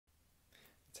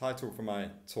Title for my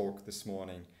talk this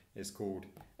morning is called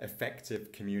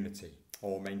Effective Community,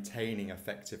 or Maintaining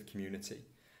Effective Community.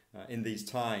 In these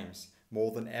times,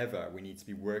 more than ever, we need to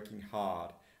be working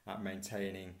hard at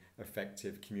maintaining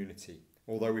effective community.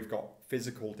 Although we've got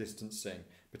physical distancing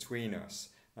between us,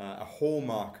 a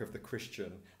hallmark of the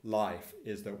Christian life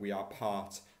is that we are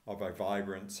part of a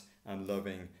vibrant and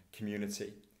loving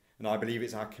community. And I believe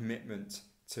it's our commitment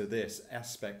to this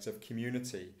aspect of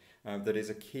community that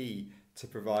is a key to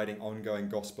providing ongoing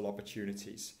gospel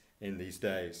opportunities in these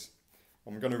days.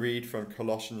 I'm going to read from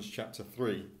Colossians chapter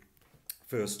 3,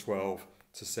 verse 12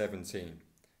 to 17.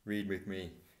 Read with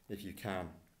me if you can.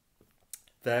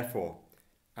 Therefore,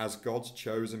 as God's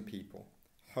chosen people,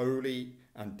 holy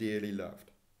and dearly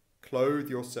loved, clothe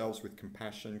yourselves with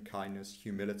compassion, kindness,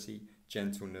 humility,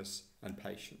 gentleness, and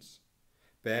patience.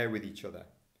 Bear with each other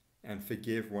and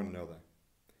forgive one another.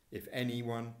 If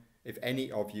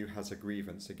any of you has a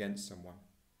grievance against someone,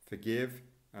 forgive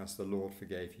as the Lord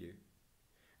forgave you.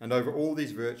 And over all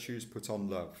these virtues put on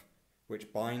love,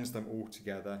 which binds them all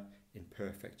together in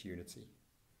perfect unity.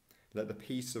 Let the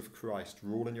peace of Christ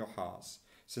rule in your hearts,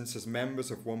 since as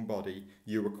members of one body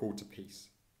you were called to peace,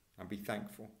 and be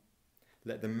thankful.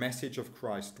 Let the message of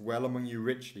Christ dwell among you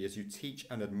richly as you teach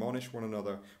and admonish one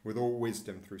another with all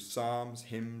wisdom through psalms,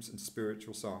 hymns, and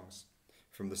spiritual songs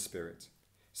from the Spirit,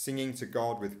 singing to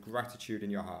God with gratitude in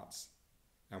your hearts.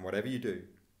 And whatever you do,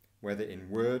 whether in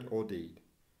word or deed,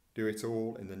 do it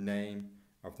all in the name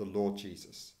of the Lord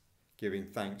Jesus, giving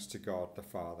thanks to God the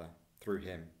Father through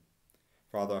him.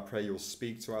 Father, I pray you'll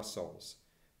speak to our souls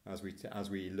as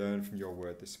we learn from your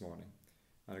word this morning,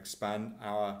 and expand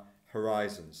our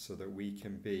horizons so that we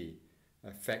can be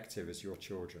effective as your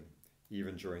children,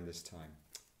 even during this time.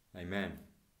 Amen.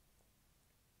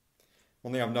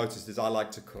 One thing I've noticed is I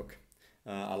like to cook.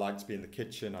 I like to be in the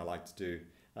kitchen. I like to do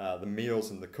the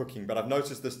meals and the cooking. But I've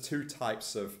noticed there's two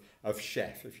types of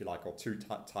chef, if you like, or two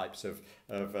types of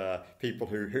people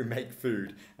who make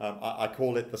food. I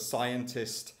call it the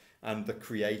scientist and the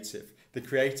creative. The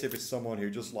creative is someone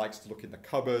who just likes to look in the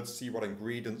cupboards, see what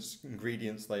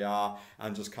ingredients they are,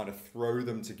 and just kind of throw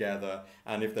them together.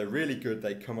 And if they're really good,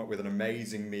 they come up with an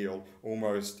amazing meal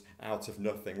almost out of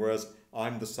nothing. Whereas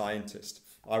I'm the scientist.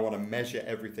 I want to measure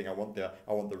everything. I want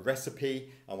the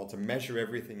recipe. I want to measure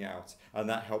everything out, and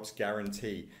that helps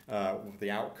guarantee the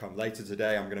outcome. Later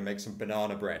today, I'm going to make some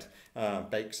banana bread,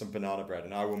 bake some banana bread,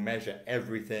 and I will measure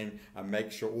everything and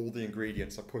make sure all the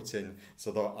ingredients are put in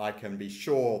so that I can be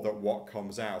sure that what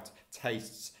comes out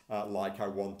tastes like I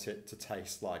want it to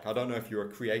taste like. I don't know if you're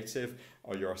a creative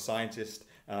or you're a scientist.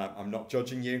 I'm not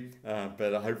judging you,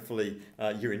 but hopefully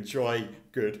you enjoy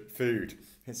good food.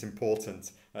 It's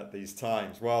important at these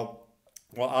times. Well,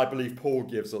 what I believe Paul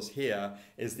gives us here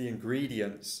is the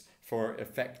ingredients for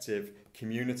effective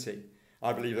community.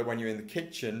 I believe that when you're in the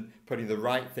kitchen, putting the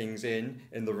right things in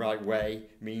the right way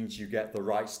means you get the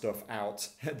right stuff out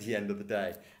at the end of the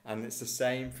day. And it's the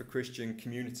same for Christian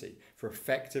community. For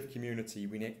effective community,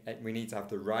 we need to have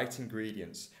the right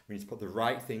ingredients. We need to put the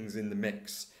right things in the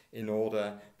mix in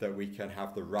order that we can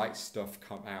have the right stuff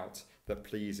come out that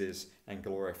pleases and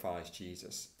glorifies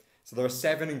Jesus. So there are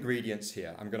 7 ingredients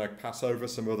here. I'm going to pass over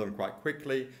some of them quite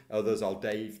quickly. Others I'll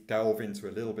delve into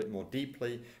a little bit more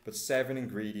deeply. But 7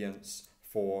 ingredients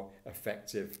for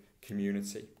effective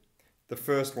community. The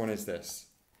first one is this.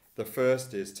 The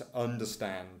first is to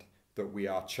understand that we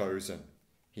are chosen.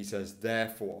 He says,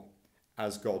 therefore,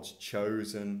 as God's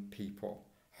chosen people,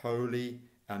 holy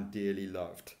and dearly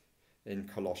loved, in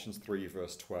Colossians 3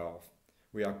 verse 12.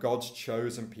 We are God's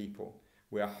chosen people.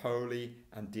 We are holy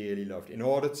and dearly loved. In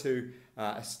order to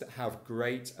have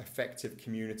great effective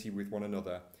community with one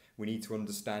another, we need to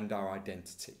understand our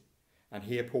identity. And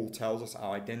here Paul tells us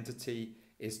our identity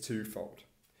is twofold.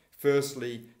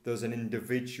 Firstly, there's an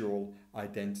individual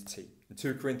identity. In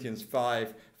 2 Corinthians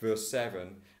 5 verse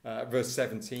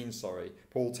 17,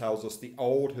 Paul tells us the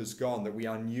old has gone, that we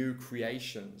are new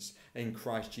creations in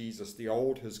Christ Jesus. The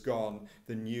old has gone,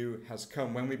 the new has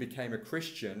come. When we became a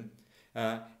Christian,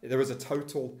 there was a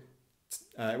total,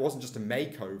 it wasn't just a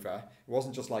makeover. It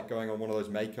wasn't just like going on one of those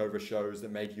makeover shows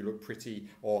that made you look pretty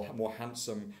or more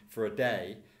handsome for a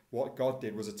day. What God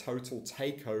did was a total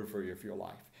takeover of your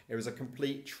life. It was a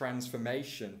complete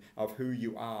transformation of who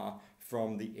you are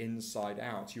from the inside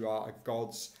out. You are a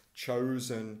God's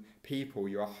chosen people.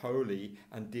 You are holy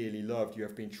and dearly loved. You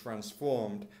have been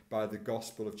transformed by the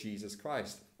gospel of Jesus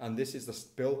Christ. And this is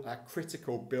a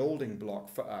critical building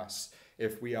block for us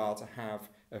if we are to have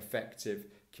effective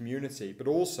community. But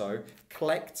also,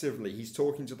 collectively, he's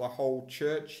talking to the whole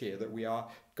church here, that we are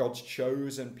God's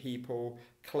chosen people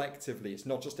collectively. It's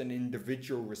not just an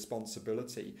individual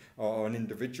responsibility or an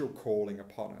individual calling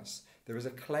upon us. There is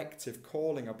a collective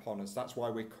calling upon us. That's why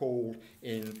we're called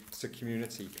into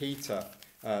community. Peter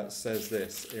says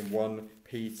this in 1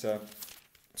 Peter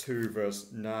 2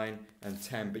 verse 9 and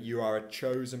 10. But you are a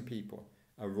chosen people,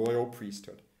 a royal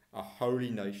priesthood, a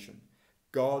holy nation,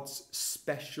 God's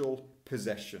special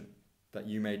possession, that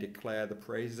you may declare the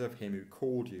praises of him who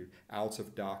called you out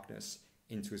of darkness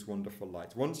into his wonderful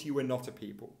light. Once you were not a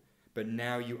people, but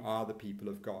now you are the people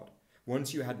of God.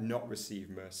 Once you had not received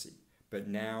mercy, but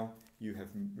now you have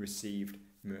received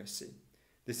mercy.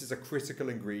 This is a critical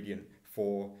ingredient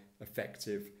for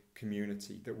effective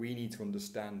community, that we need to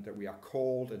understand that we are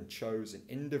called and chosen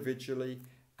individually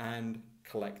and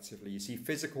collectively. You see,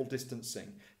 physical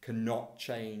distancing cannot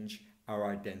change our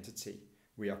identity.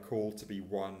 We are called to be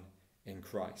one in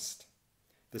Christ.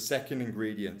 The second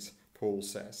ingredient, Paul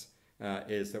says,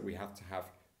 is that we have to have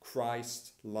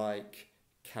Christ-like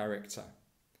character.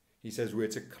 He says we're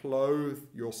to clothe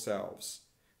yourselves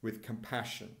with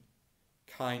compassion,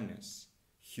 kindness,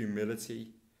 humility,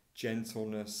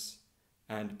 gentleness,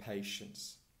 and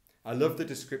patience. I love the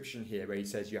description here where he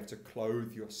says you have to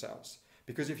clothe yourselves.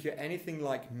 Because if you're anything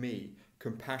like me,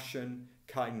 compassion,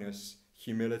 kindness,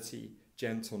 humility,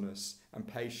 gentleness, and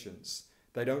patience,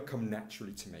 they don't come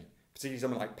naturally to me. Particularly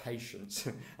something like patience.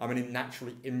 I'm a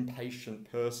naturally impatient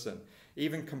person.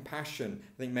 Even compassion,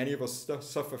 I think many of us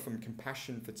suffer from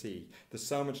compassion fatigue. There's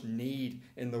so much need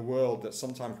in the world that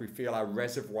sometimes we feel our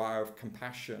reservoir of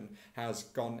compassion has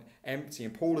gone empty.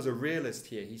 And Paul is a realist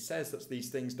here. He says that these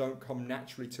things don't come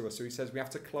naturally to us. So he says we have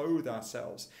to clothe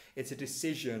ourselves. It's a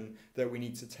decision that we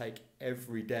need to take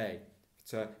every day,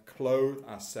 to clothe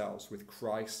ourselves with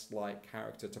Christ-like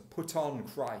character, to put on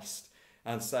Christ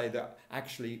and say that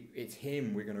actually it's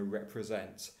him we're going to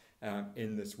represent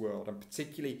in this world, and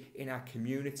particularly in our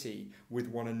community with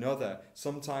one another.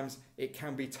 Sometimes it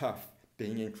can be tough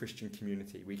being in Christian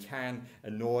community. We can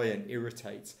annoy and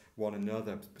irritate one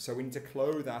another. So we need to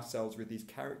clothe ourselves with these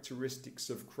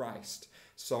characteristics of Christ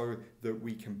so that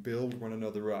we can build one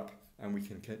another up and we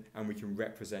can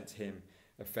represent him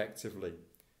effectively.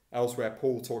 Elsewhere,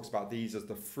 Paul talks about these as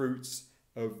the fruits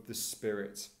of the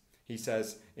Spirit. He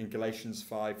says in Galatians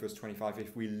 5 verse 25,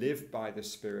 if we live by the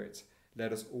Spirit,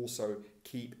 let us also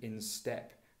keep in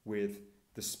step with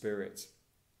the Spirit.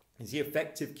 You see,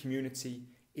 effective community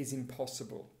is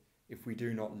impossible if we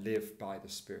do not live by the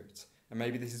Spirit. And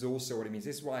maybe this is also what it means.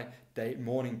 This is why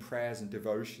morning prayers and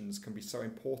devotions can be so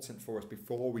important for us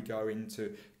before we go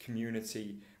into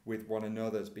community with one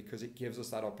another, because it gives us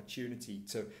that opportunity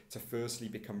to firstly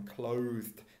become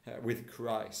clothed with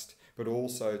Christ, but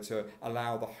also to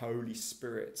allow the Holy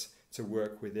Spirit to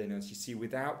work within us. You see,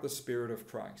 without the Spirit of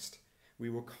Christ, we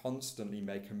will constantly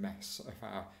make a mess of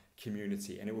our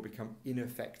community and it will become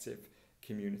ineffective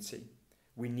community.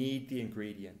 We need the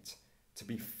ingredient to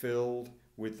be filled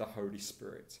with the Holy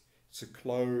Spirit, to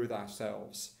clothe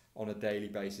ourselves on a daily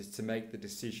basis, to make the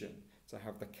decision to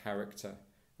have the character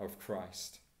of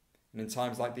Christ. And in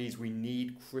times like these, we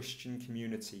need Christian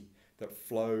community that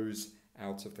flows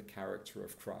out of the character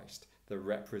of Christ, that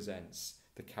represents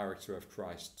the character of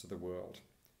Christ to the world.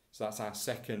 So that's our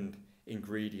second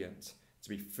ingredient, to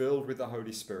be filled with the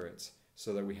Holy Spirit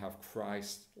so that we have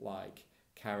Christ-like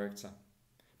character.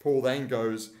 Paul then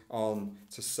goes on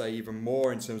to say even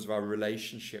more in terms of our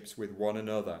relationships with one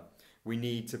another. We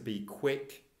need to be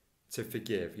quick to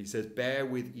forgive. He says, bear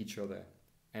with each other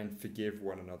and forgive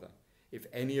one another. If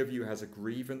any of you has a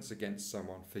grievance against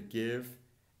someone, forgive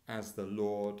as the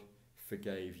Lord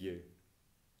forgave you.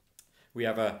 We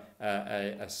have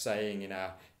a saying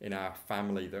in our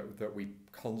family that we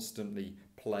constantly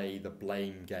play the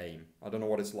blame game. I don't know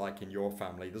what it's like in your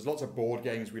family. There's lots of board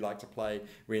games we like to play.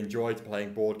 We enjoy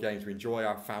playing board games. We enjoy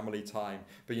our family time.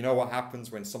 But you know what happens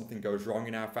when something goes wrong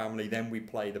in our family? Then we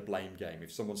play the blame game.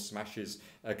 If someone smashes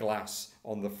a glass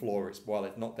on the floor, it's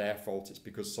not their fault. It's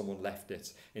because someone left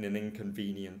it in an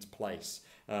inconvenient place.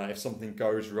 If something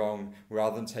goes wrong,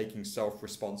 rather than taking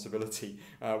self-responsibility,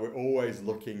 we're always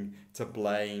looking to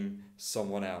blame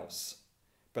someone else.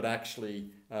 But actually,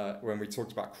 when we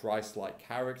talked about Christ-like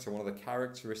character, one of the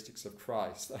characteristics of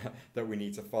Christ that we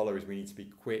need to follow is we need to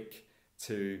be quick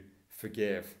to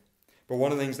forgive. But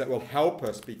one of the things that will help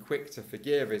us be quick to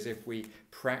forgive is if we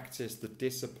practice the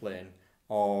discipline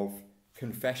of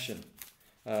confession.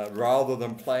 Rather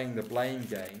than playing the blame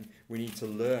game, we need to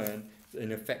learn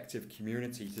in effective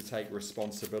community to take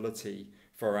responsibility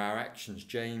for our actions.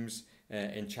 James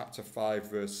in chapter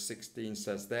 5 verse 16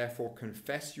 says, therefore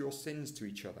confess your sins to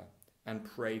each other and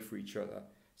pray for each other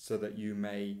so that you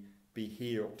may be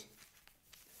healed.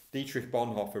 Dietrich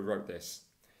Bonhoeffer wrote this: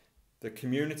 The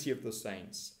community of the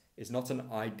saints is not an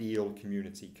ideal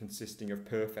community consisting of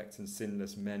perfect and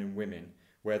sinless men and women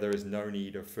where there is no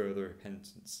need of further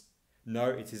repentance. No,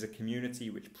 it is a community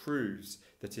which proves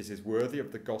that it is worthy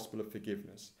of the gospel of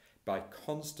forgiveness by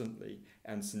constantly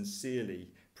and sincerely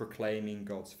proclaiming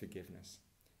God's forgiveness.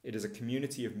 It is a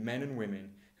community of men and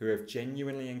women who have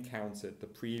genuinely encountered the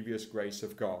previous grace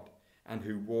of God and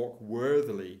who walk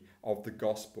worthily of the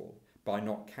gospel by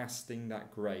not casting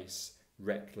that grace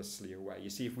recklessly away. You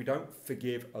see, if we don't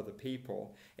forgive other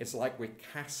people, it's like we're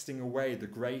casting away the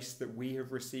grace that we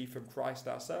have received from Christ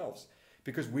ourselves.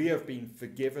 Because we have been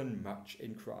forgiven much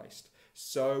in Christ,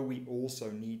 so we also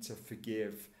need to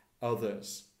forgive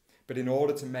others. But in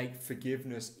order to make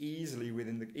forgiveness easy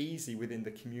within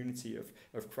the community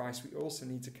of Christ, we also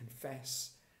need to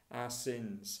confess our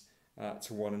sins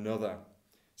to one another.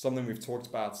 Something we've talked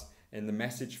about in the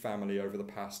Message family over the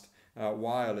past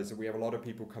while is that we have a lot of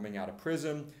people coming out of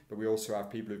prison, but we also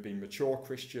have people who've been mature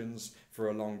Christians for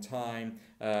a long time.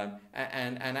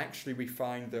 And actually we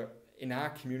find that in our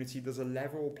community there's a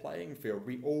level playing field.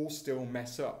 We all still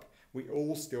mess up. We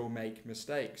all still make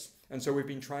mistakes. And so we've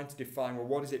been trying to define, well,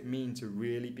 what does it mean to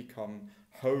really become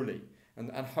holy?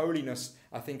 And holiness,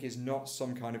 I think, is not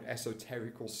some kind of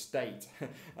esoterical state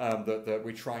that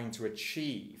we're trying to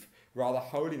achieve. Rather,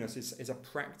 holiness is a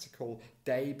practical,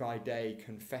 day-by-day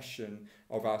confession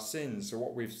of our sins. So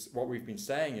what we've been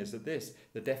saying is that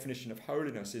the definition of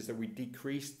holiness is that we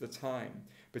decrease the time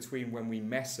between when we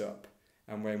mess up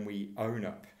and when we own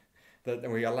up.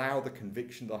 That we allow the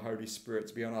conviction of the Holy Spirit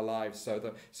to be on our lives so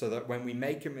that when we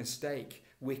make a mistake,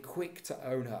 we're quick to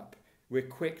own up. We're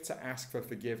quick to ask for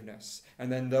forgiveness. And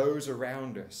then those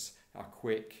around us are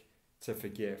quick to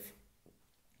forgive.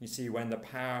 You see, when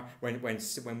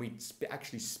we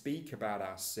actually speak about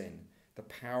our sin, the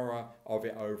power of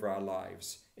it over our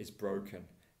lives is broken.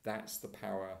 That's the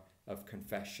power of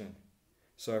confession.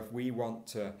 So if we want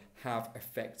to have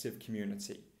effective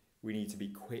community, we need to be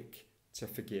quick to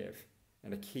forgive.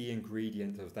 And a key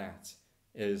ingredient of that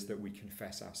is that we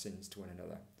confess our sins to one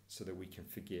another so that we can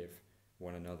forgive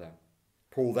one another.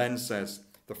 Paul then says,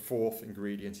 the fourth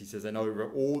ingredient, he says, and over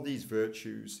all these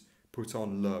virtues, put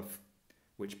on love,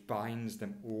 which binds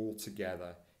them all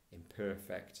together in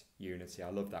perfect unity. I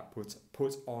love that.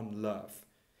 Put on love.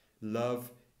 Love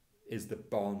is the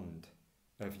bond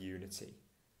of unity.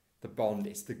 The bond,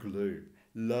 it's the glue.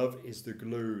 Love is the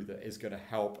glue that is going to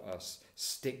help us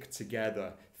stick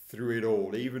together through it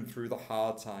all, even through the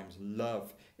hard times.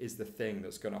 Love is the thing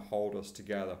that's going to hold us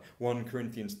together. 1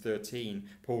 Corinthians 13,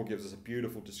 Paul gives us a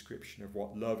beautiful description of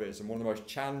what love is. And one of the most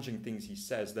challenging things he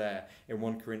says there in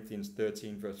 1 Corinthians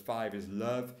 13 verse 5 is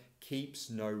love keeps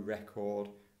no record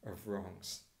of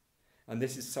wrongs. And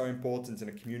this is so important in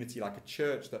a community like a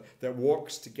church that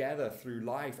walks together through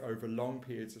life over long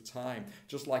periods of time.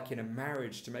 Just like in a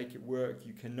marriage, to make it work,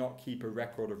 you cannot keep a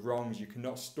record of wrongs. You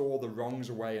cannot store the wrongs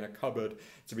away in a cupboard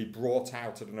to be brought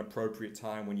out at an appropriate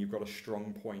time when you've got a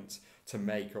strong point to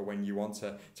make or when you want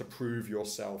to prove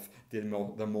yourself the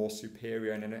more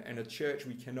superior. And in a church,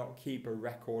 we cannot keep a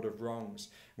record of wrongs.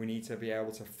 We need to be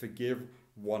able to forgive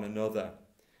one another.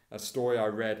 A story I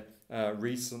read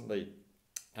recently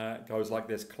goes like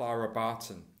this. Clara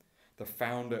Barton, the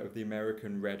founder of the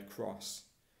American Red Cross,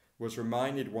 was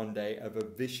reminded one day of a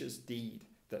vicious deed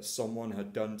that someone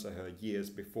had done to her years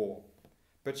before.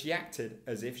 But she acted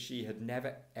as if she had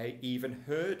never even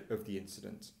heard of the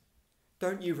incident.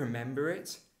 "Don't you remember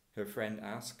it?" her friend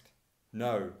asked.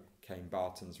 "No," came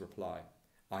Barton's reply.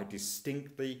 "I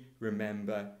distinctly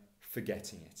remember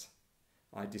forgetting it.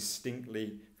 I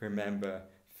distinctly remember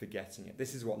forgetting it."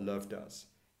 This is what love does.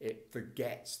 It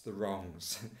forgets the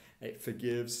wrongs. It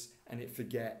forgives and it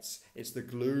forgets. It's the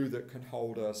glue that can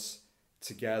hold us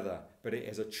together, but it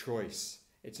is a choice.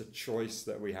 It's a choice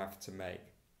that we have to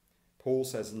make. Paul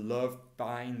says love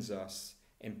binds us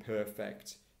in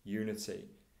perfect unity.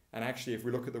 And actually, if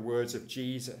we look at the words of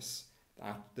Jesus,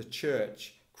 the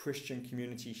church, Christian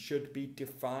community should be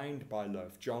defined by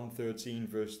love. John 13,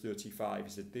 verse 35,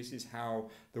 he said, "This is how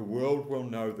the world will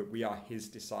know that we are his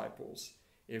disciples,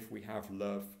 if we have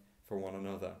love for one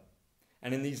another."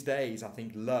 And in these days, I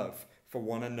think love for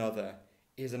one another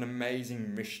is an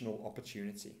amazing missional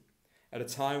opportunity. At a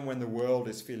time when the world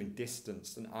is feeling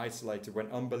distanced and isolated, when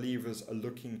unbelievers are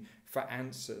looking for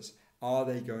answers, are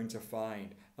they going to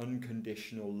find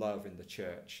unconditional love in the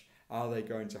church? Are they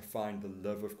going to find the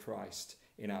love of Christ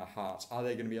in our hearts? Are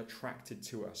they going to be attracted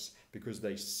to us because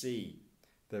they see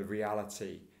the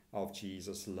reality of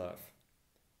Jesus' love?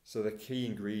 So the key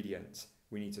ingredient,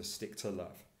 we need to stick to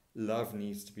love. Love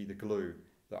needs to be the glue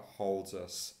that holds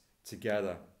us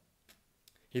together.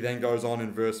 He then goes on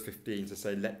in verse 15 to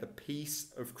say, let the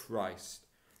peace of Christ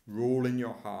rule in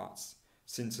your hearts,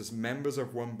 since as members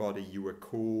of one body you were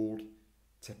called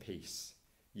to peace.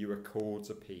 You are called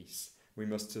to peace. We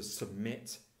must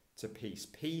submit to peace.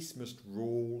 Peace must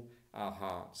rule our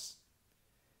hearts.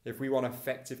 If we want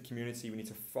effective community, we need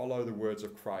to follow the words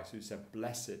of Christ, who said,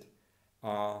 blessed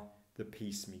are the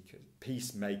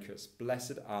peacemakers.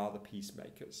 Blessed are the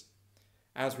peacemakers.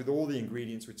 As with all the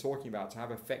ingredients we're talking about, to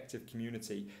have effective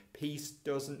community, peace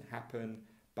doesn't happen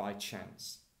by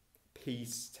chance.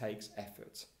 Peace takes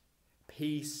effort.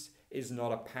 Peace is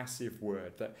not a passive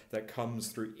word that comes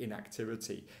through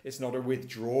inactivity. It's not a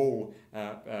withdrawal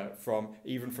from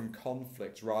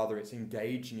conflict. Rather, it's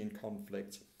engaging in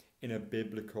conflict in a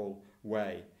biblical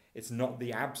way. It's not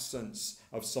the absence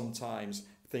of sometimes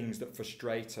things that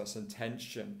frustrate us and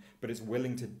tension, but it's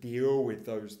willing to deal with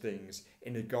those things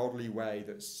in a godly way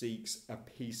that seeks a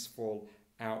peaceful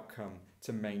outcome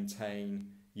to maintain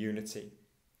unity.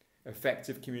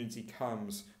 Effective community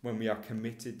comes when we are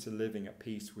committed to living at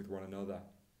peace with one another.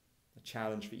 The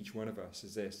challenge for each one of us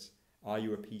is this: are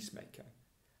you a peacemaker?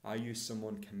 Are you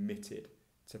someone committed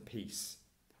to peace?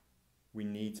 We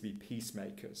need to be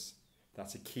peacemakers.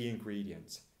 That's a key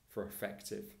ingredient for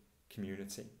effective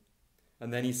community.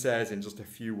 And then he says in just a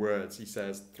few words, he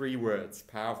says 3 words,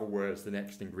 powerful words, the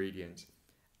next ingredient: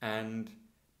 and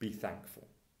be thankful.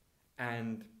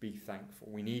 And be thankful.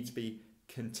 We need to be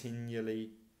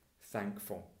continually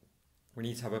thankful. We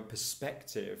need to have a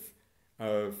perspective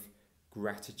of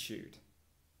gratitude.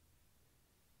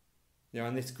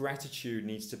 And this gratitude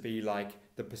needs to be like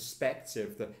the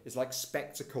perspective that is like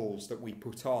spectacles that we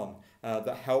put on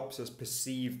that helps us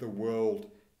perceive the world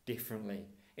differently.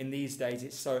 In these days,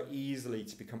 it's so easily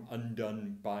to become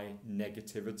undone by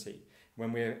negativity.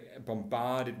 When we're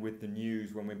bombarded with the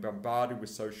news, when we're bombarded with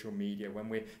social media, when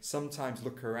we sometimes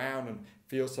look around and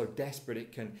feel so desperate,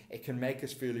 it can make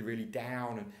us feel really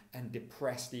down and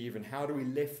depressed even. How do we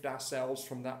lift ourselves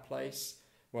from that place?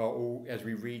 Well, as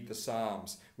we read the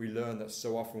Psalms, we learn that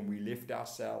so often we lift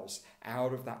ourselves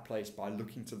out of that place by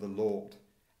looking to the Lord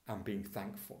and being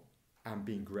thankful and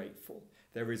being grateful.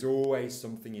 There is always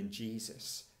something in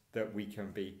Jesus that we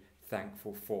can be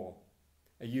thankful for.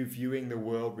 Are you viewing the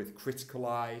world with critical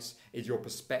eyes? Is your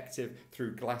perspective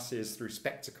through glasses, through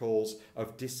spectacles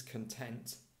of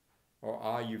discontent? Or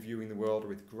are you viewing the world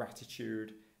with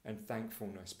gratitude and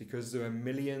thankfulness? Because there are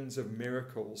millions of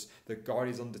miracles that God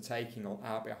is undertaking on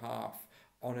our behalf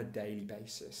on a daily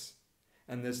basis.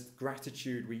 And there's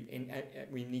gratitude.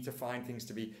 We need to find things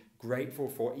to be grateful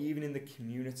for, even in the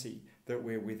community that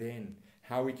we're within.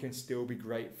 How we can still be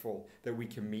grateful that we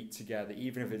can meet together,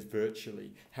 even if it's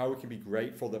virtually. How we can be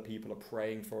grateful that people are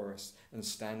praying for us and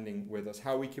standing with us.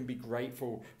 How we can be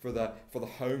grateful for the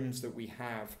homes that we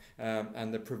have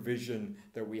and the provision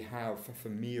that we have for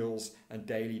meals and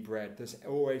daily bread. There's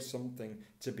always something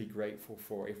to be grateful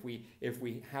for. If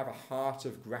we have a heart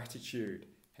of gratitude,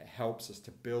 it helps us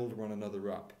to build one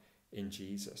another up in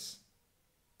Jesus.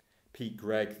 Pete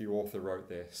Greig, the author, wrote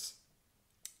this: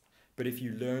 but if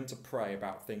you learn to pray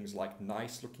about things like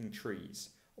nice-looking trees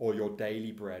or your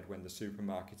daily bread when the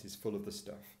supermarket is full of the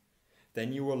stuff,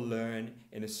 then you will live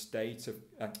in a state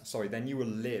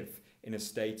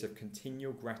of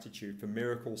continual gratitude for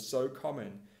miracles so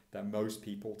common that most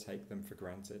people take them for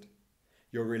granted.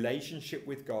 Your relationship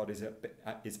with God is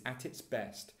at its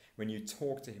best when you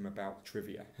talk to him about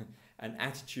trivia. An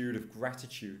attitude of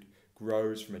gratitude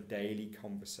grows from a daily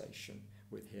conversation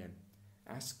with him.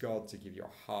 Ask God to give you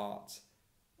a heart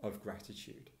of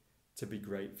gratitude, to be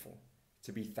grateful,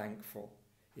 to be thankful.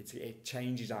 It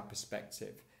changes our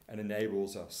perspective and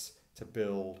enables us to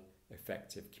build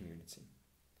effective community.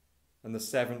 And the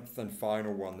 7th and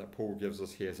final one that Paul gives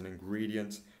us here is an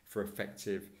ingredient for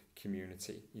effective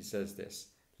community. He says this: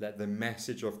 let the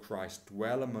message of Christ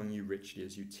dwell among you richly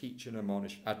as you teach and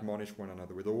admonish one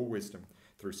another with all wisdom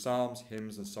through psalms,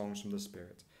 hymns, and songs from the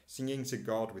Spirit, singing to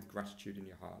God with gratitude in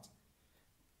your heart.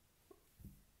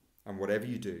 And whatever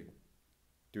you do,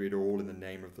 do it all in the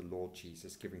name of the Lord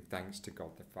Jesus, giving thanks to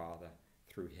God the Father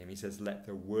through him. He says, let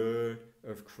the word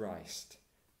of Christ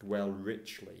dwell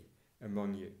richly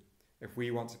among you. If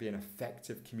we want to be an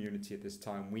effective community at this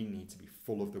time, we need to be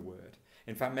full of the word.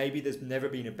 In fact, maybe there's never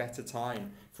been a better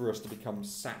time for us to become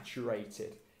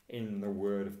saturated in the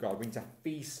word of God. We need to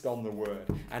feast on the word.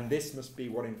 And this must be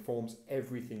what informs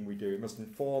everything we do. It must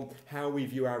inform how we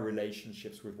view our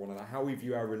relationships with one another, how we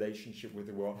view our relationship with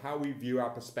the world, how we view our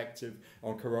perspective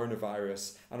on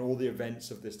coronavirus and all the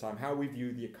events of this time, how we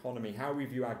view the economy, how we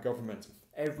view our government.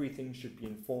 Everything should be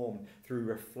informed through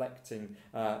reflecting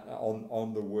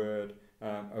on the word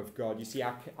of God. You see,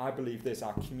 I believe this,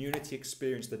 our community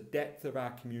experience, the depth of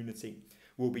our community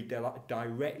will be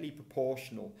directly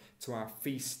proportional to our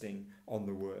feasting on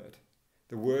the Word.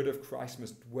 The Word of Christ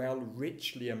must dwell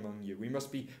richly among you. We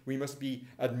must be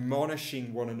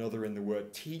admonishing one another in the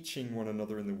Word, teaching one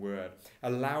another in the Word,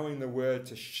 allowing the Word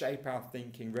to shape our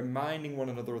thinking, reminding one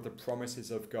another of the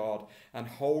promises of God, and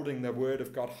holding the Word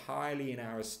of God highly in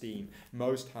our esteem,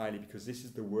 most highly, because this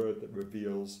is the Word that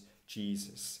reveals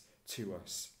Jesus to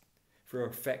us. For an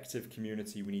effective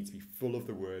community, we need to be full of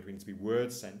the Word. We need to be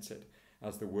Word-centered,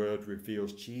 as the Word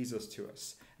reveals Jesus to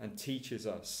us and teaches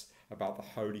us about the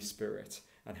Holy Spirit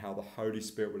and how the Holy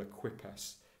Spirit will equip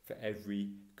us for every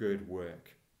good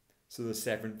work. So the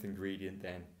seventh ingredient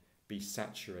then, be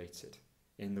saturated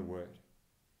in the Word.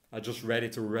 I just read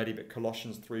it already, but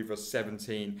Colossians 3 verse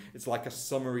 17, it's like a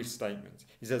summary statement.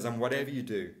 He says, and whatever you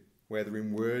do, whether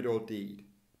in word or deed,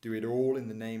 do it all in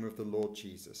the name of the Lord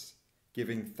Jesus,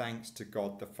 giving thanks to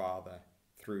God the Father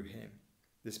through him.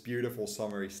 This beautiful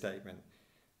summary statement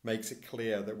makes it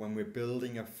clear that when we're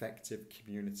building effective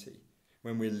community,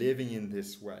 when we're living in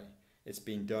this way, it's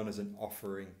being done as an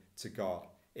offering to God.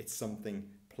 It's something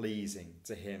pleasing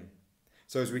to him.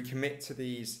 So as we commit to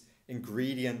these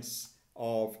ingredients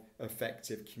of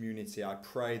effective community, I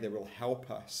pray they will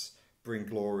help us bring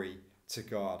glory to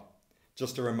God.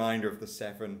 Just a reminder of the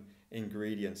 7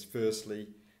 ingredients. Firstly,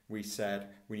 we said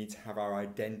we need to have our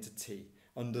identity,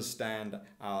 understand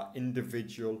our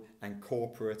individual and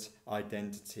corporate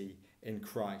identity in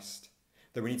Christ.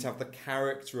 That we need to have the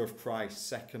character of Christ,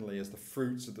 secondly, as the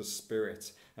fruits of the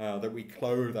Spirit that we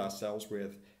clothe ourselves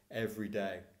with every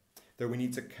day. That we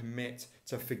need to commit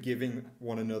to forgiving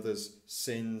one another's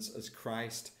sins as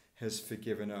Christ has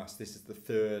forgiven us. This is the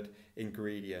 3rd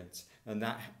ingredient, and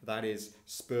that is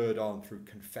spurred on through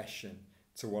confession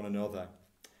to one another.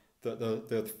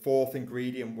 The 4th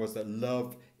ingredient was that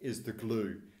love is the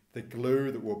glue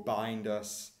that will bind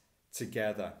us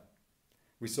together.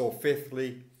 We saw,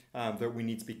 5thly, that we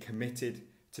need to be committed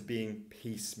to being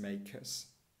peacemakers.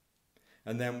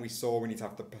 And then we saw we need to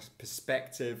have the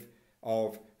perspective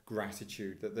of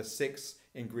gratitude, that the 6th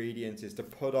ingredient is to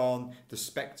put on the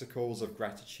spectacles of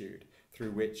gratitude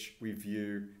through which we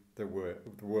view the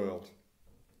world.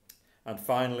 And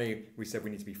finally, we said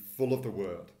we need to be full of the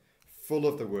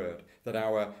Word, that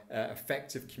our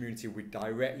effective community will be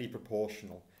directly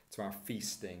proportional to our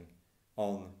feasting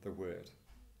on the Word.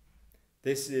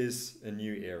 This is a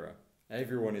new era.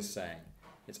 Everyone is saying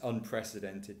it's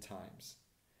unprecedented times.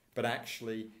 But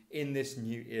actually, in this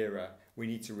new era, we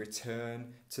need to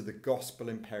return to the gospel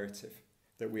imperative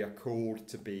that we are called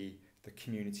to be the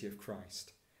community of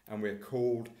Christ. And we're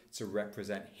called to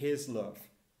represent his love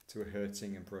to a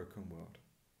hurting and broken world.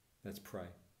 Let's pray.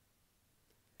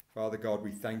 Father God,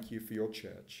 we thank you for your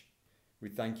church. We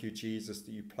thank you, Jesus,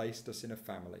 that you placed us in a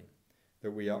family,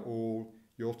 that we are all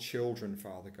your children,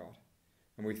 Father God.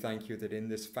 And we thank you that in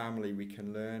this family we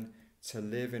can learn to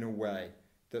live in a way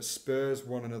that spurs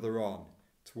one another on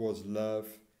towards love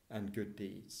and good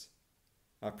deeds.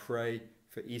 I pray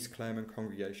for East Claremont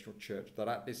Congregational Church that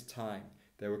at this time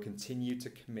they will continue to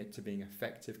commit to being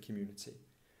effective community.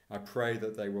 I pray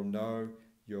that they will know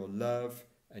your love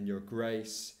and your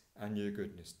grace and your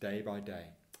goodness day by day.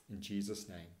 In Jesus'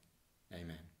 name,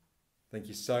 amen. Thank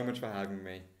you so much for having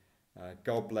me.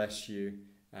 God bless you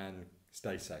and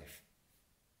stay safe.